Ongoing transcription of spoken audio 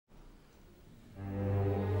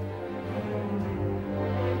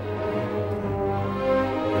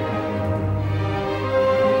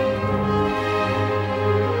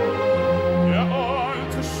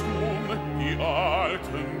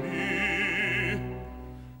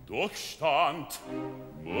Doch Stand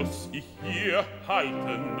muss ich hier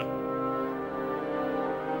halten.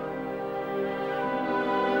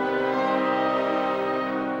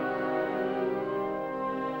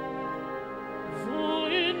 Wo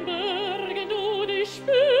in Bergen du dich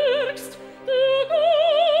birgst, der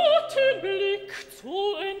Göttin Blick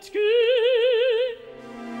zu entgehen.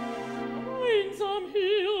 Einsam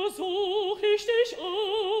hier such ich dich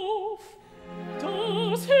auf,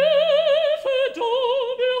 das Hilfe du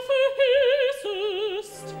mir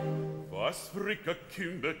verhießest. Was Fricka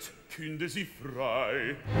kündet, künde sie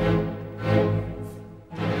frei.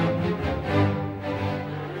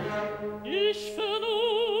 Ich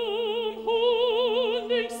vernahm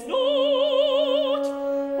Hundings Not,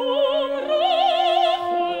 Rache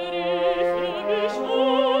rief mich an.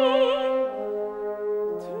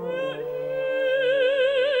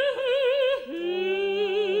 Der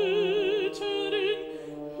Ehehüterin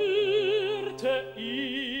hörte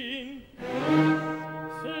ihn,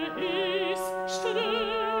 verhieß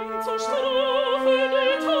streng zur Strafe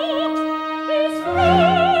die Tat des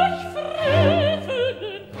frech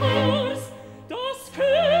frevelnden Paars, das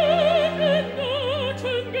Königin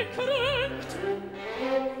gekränkt.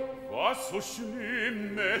 Was so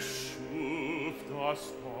Schlimmes schuf das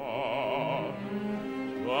Paar,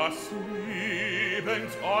 das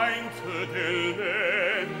liebend einte der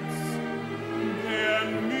Lenz, der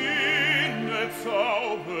Minne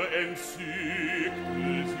Zauber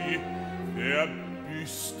entzückte sie,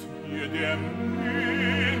 verbüßt ihr der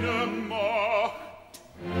Minne Macht.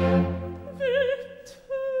 Wie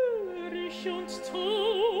töricht und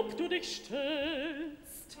taub du dich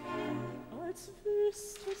stellst, als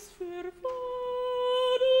wüsstest für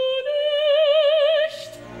wahr du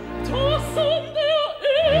nicht, dass um der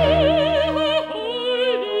Ehe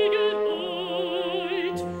heiligen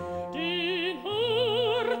Eid den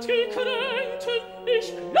hart gekränkten ich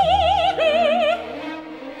klage.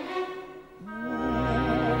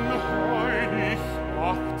 Unheilig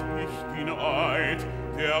macht mich den Eid,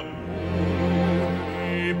 der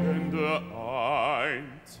Unliebende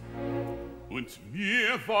eint. Und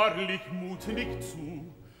mir wahrlich Mut nicht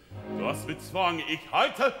zu, das bezwang ich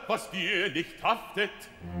halte, was dir nicht haftet.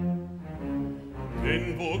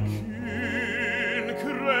 Denn wo kühn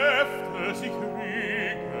Kräfte sich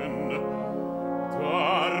regen,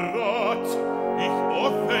 da rat ich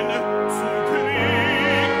offen zum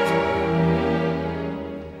Krieg.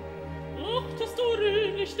 Achtest du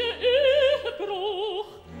rühmlich der Ehebruch,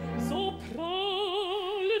 so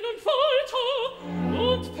prahlen und weiter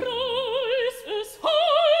und preis es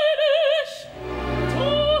heilig,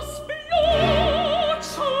 das Blut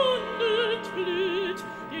schonend blüht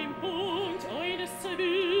im Bund eines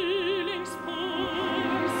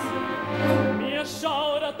Zwillingspaars. Mir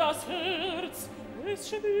schaudert das Herz, es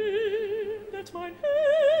schwindet mein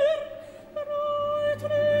Herr,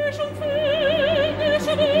 reitlich und fähig ist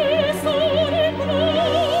im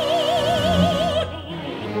Blut.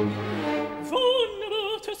 Wann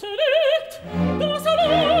wird es erlebt, dass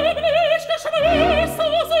leiblich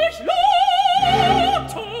Geschwister sich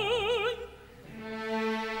loten?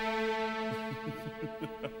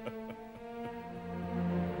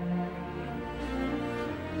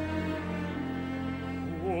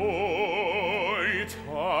 Heut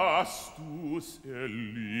hast du's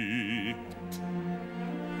erlebt.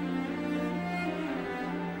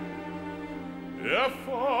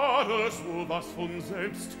 Erfahre so was von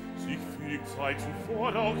selbst, sich fügt sei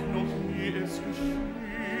zuvor auch noch nie es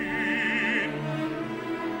geschehen.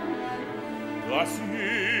 Dass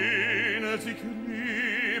jene sich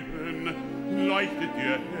lieben, leichtet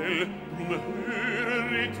der hell, drum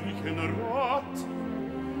höre redlichen Rat.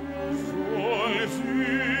 Soll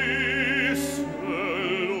süße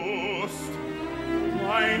Lust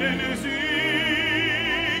meinen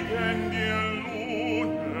Segen dir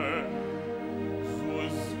lohne, so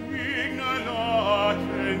segne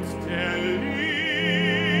lachend der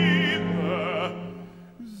Liebe,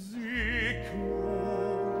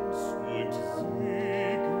 Segnungs und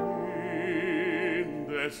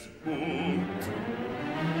segnendes Bund.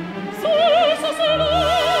 Süßes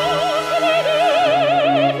Lach, meine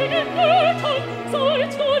ewigen Götter,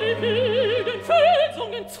 seit du die wilden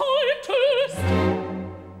Felsungen zeugtest.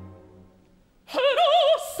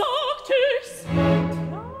 Heraus sagt ich's,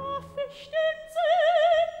 traf ich den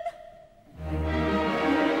Sinn.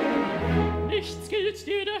 Nichts gilt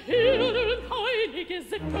dir der Herren heilige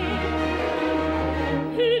Sitte.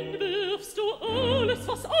 Hinwirfst du alles,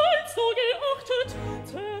 was einst so geachtet,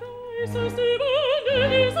 zerreißest die Wände,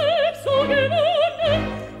 die selbst so gewonnen,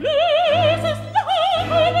 lösest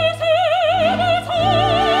Lachen des Himmels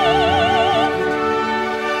Haft.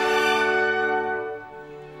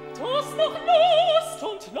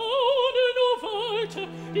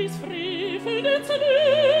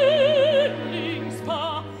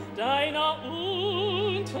 Lieblingspaar deiner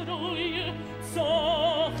Untreue,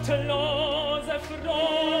 sorglose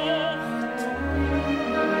Frucht.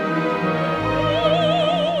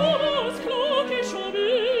 Was klug ich schon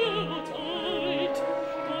beurteilt,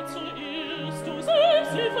 dazu irrst du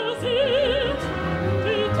selbst wie versiert.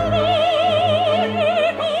 Die treue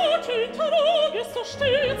Gattin tragest du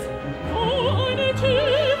stets vor eine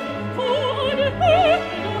Tür, vor eine Höhe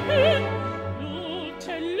hin.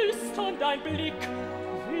 Lute lüstern dein Blick,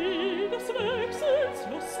 wie des Wechsels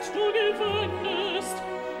Lust du gewöhnest,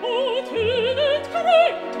 und hühnend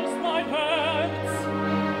kränkt ist mein Herz.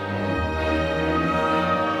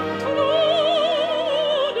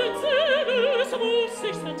 Todesseeles muss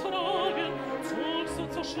ich's ertragen, zogst du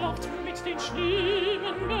zur Schlacht mit den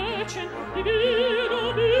schlimmen Mädchen, die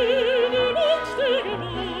wieder Bühne und der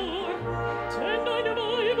Gebauer. Denn deine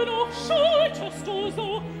Weibe noch scheiterst du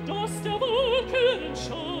so, dass der Walküren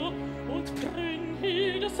Schar und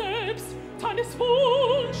Brünnhilde selbst deines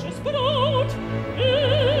Wunsches Braut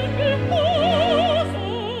im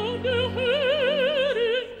Gehorsam der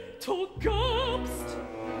Herrin du gabst.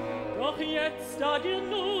 Doch jetzt, da dir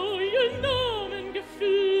neue Namen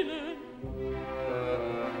gefielen,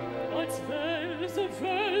 als Welse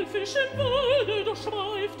wölfisch im Walde du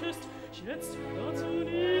schweiftest, jetzt dazu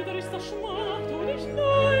niedrigster Schmach du dich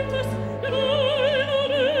neigtest, deiner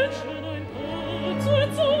Menschen ein Brot zu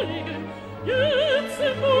erzeugen, jetzt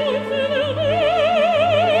im Wolfe der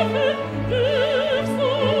Wölfe wirfst du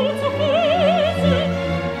zu Füßen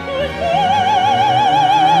mein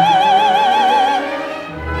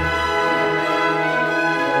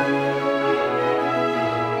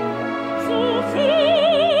so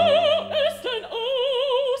führ es denn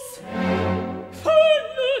aus,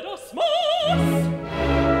 fülle das Maß,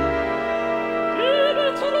 die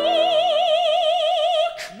Betrogne,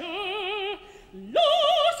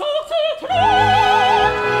 lass auch sie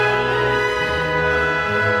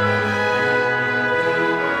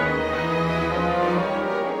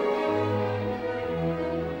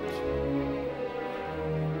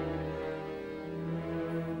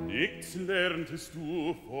Nichts lerntest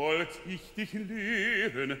du, wollt ich dich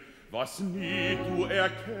lehren, was nie du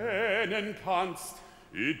erkennen kannst,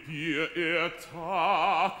 dir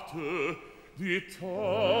ertagte die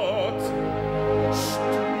Tat.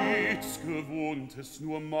 Stets Gewohntes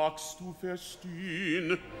nur magst du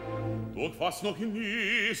verstehen, doch was noch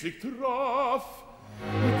nie sich traf,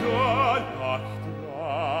 danach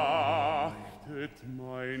trachtet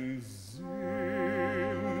mein Sinn.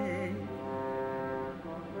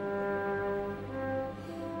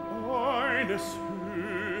 Eines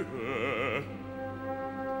Höhe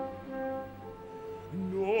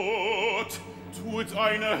Not tut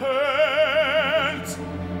eine Hand,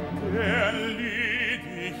 der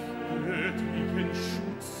ledig göttlichen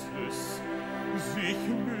Schutzes sich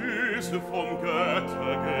löse vom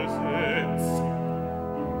Göttergesetz.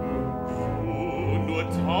 So nur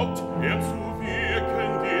taugt er zu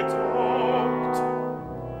wirken, die taugt,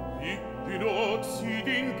 wie die Not sie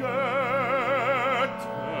den Göttern,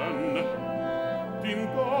 dem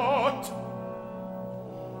Gott,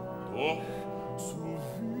 doch zu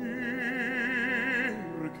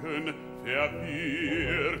wirken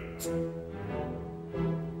verwirrt.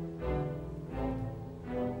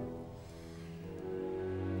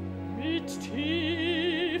 Mit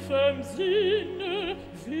tiefem Sinne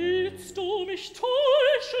willst du mich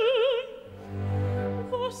täuschen,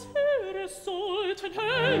 was Heeres sollten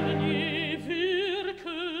Helden je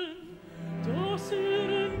wirken, dass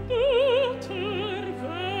ihren Götter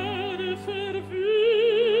werde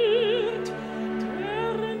verwirrt,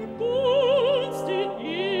 deren Gunst in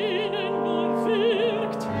ihnen nur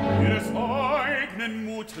wirkt. Ihres eigenen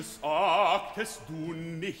Mutes agtest du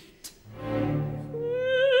nicht.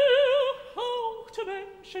 Wer hauchte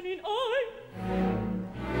Menschen ihn ein?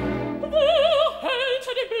 Wer hält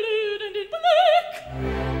den blühenden Blick?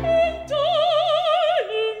 In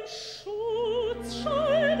deinem Schutz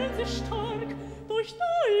scheinen sie stark, durch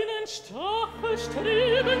deinen Stachel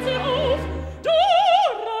streben sie auf. Du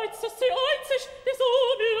reizest sie einzig, die so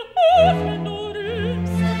mir öffnen du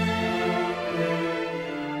rühmst.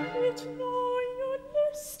 Mit neuer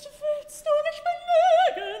List willst du mich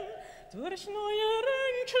belegen, durch neue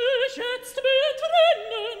Ränke jetzt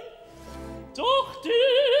betrennen. Doch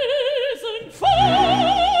diesen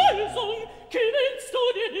Falsum gewinnst du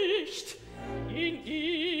dir nicht. In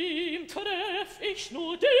ihm treff ich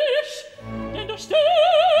nur dich, denn durch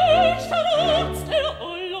dich verratzt er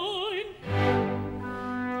allein.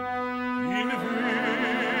 In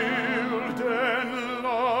wilden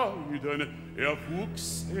Leiden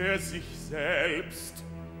erwuchs er sich selbst.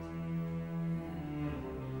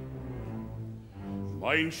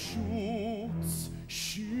 Mein Schutz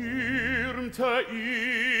schirmte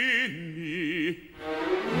ihn nie.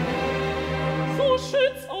 So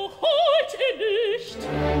schützt auch heut ihn nicht.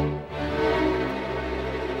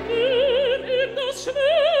 Nimm ihm das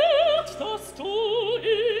Schwert, das du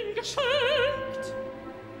ihm geschenkt.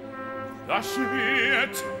 Das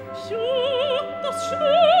Schwert? Ja, das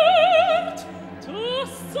Schwert,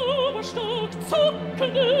 das zauberstark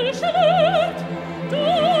zuckende Schwert,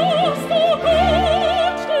 das du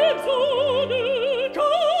Gott dem Sohne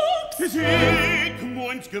gabst.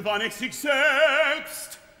 Siegmund gewann ich sich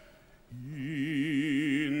selbst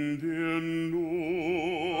in der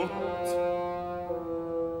Not.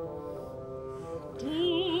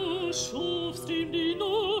 Du schufst ihm die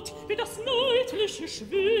Not wie das neidliche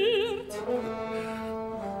Schwert.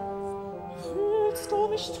 Willst du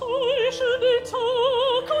mich täuschen, die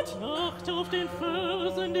Tag und Nacht auf den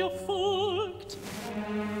Versen dir folgt?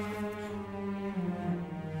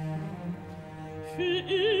 Für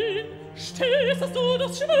ihn stießest du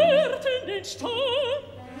das Schwert in den Stall.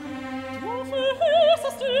 Du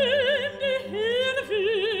verhässest ihm die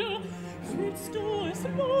Heerwehr. Willst du es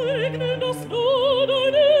leugnen, dass nur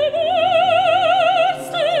deine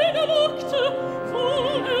Nächste lockte, wo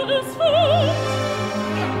es fand?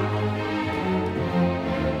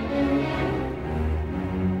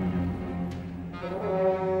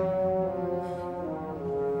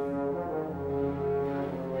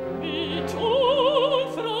 Mit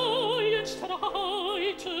Unfreien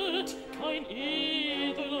streitet kein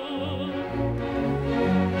Edler.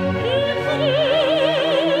 In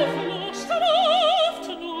Frevel straft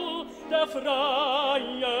nur der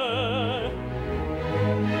Freie.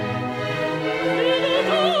 Wieder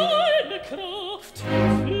deine Kraft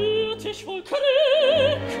führt dich wohl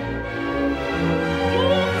Krieg.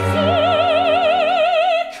 Doch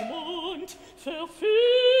Siegmund verfiel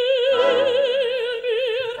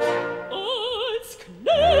mir als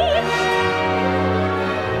Knecht.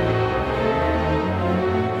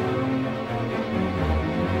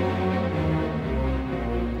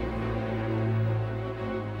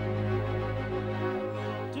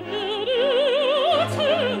 Der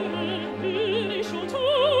Erzählung will ich und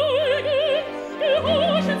Eugen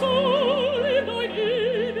gehorchen soll in dein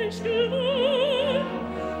ewig Gewinn.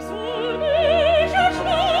 Soll mich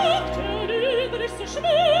erschlagt der niedrigste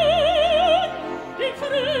Schmerz, den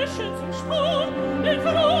Frischen zum Sporn, den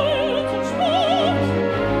Freuen zum Sport.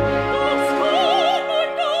 Das kann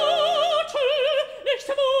mein Gatte nicht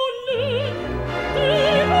wollen,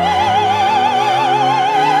 die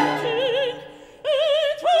Göttin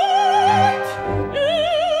entweiht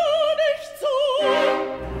er nicht so.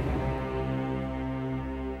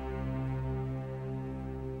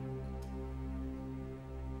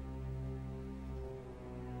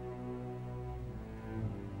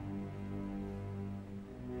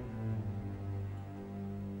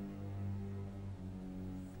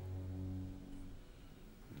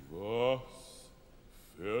 Was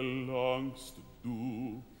verlangst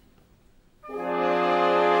du?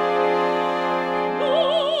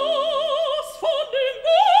 Los von dem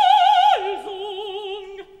Weisung!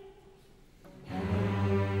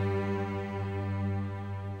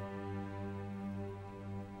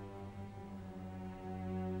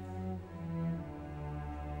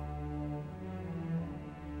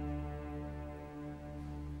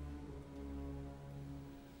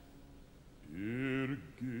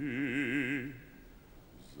 Geh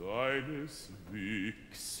seines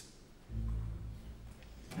Wegs.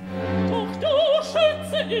 Doch du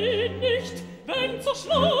schütze ihn nicht, wenn zur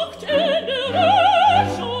Schlacht in der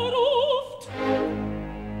Rächer ruft.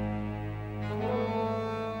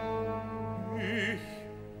 Ich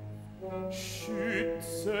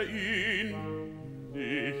schütze ihn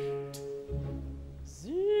nicht.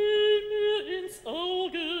 Sieh mir ins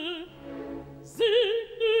Auge,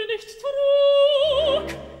 sinne nicht trug,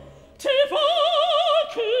 die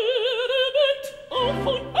Walküre winkt auf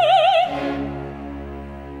und ab.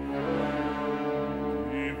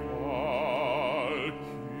 Die Walküre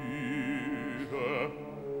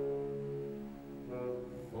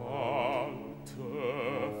walte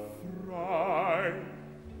frei.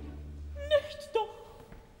 Nicht doch,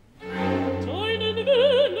 deinen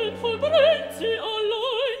Willen vollbringt sie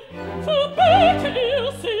allein, verbete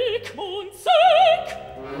ihr Siegmund Sieg.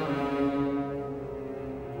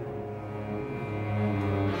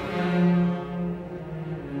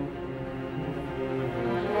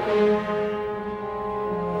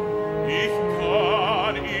 Ich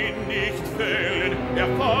kann ihn nicht fällen, er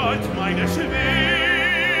fällt meine Schwert.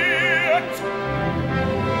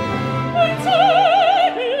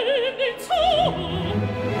 Zeig ihm den Zauber,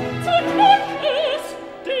 zerknack es,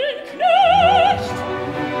 den Knecht.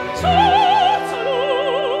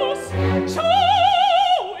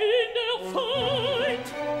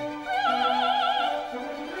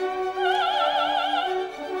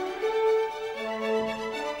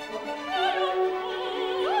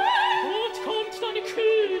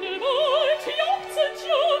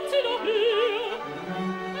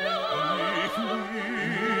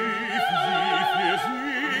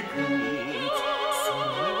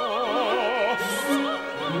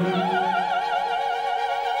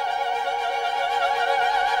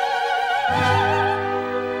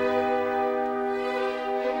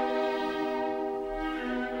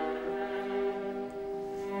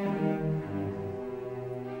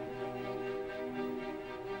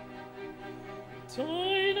 Zeit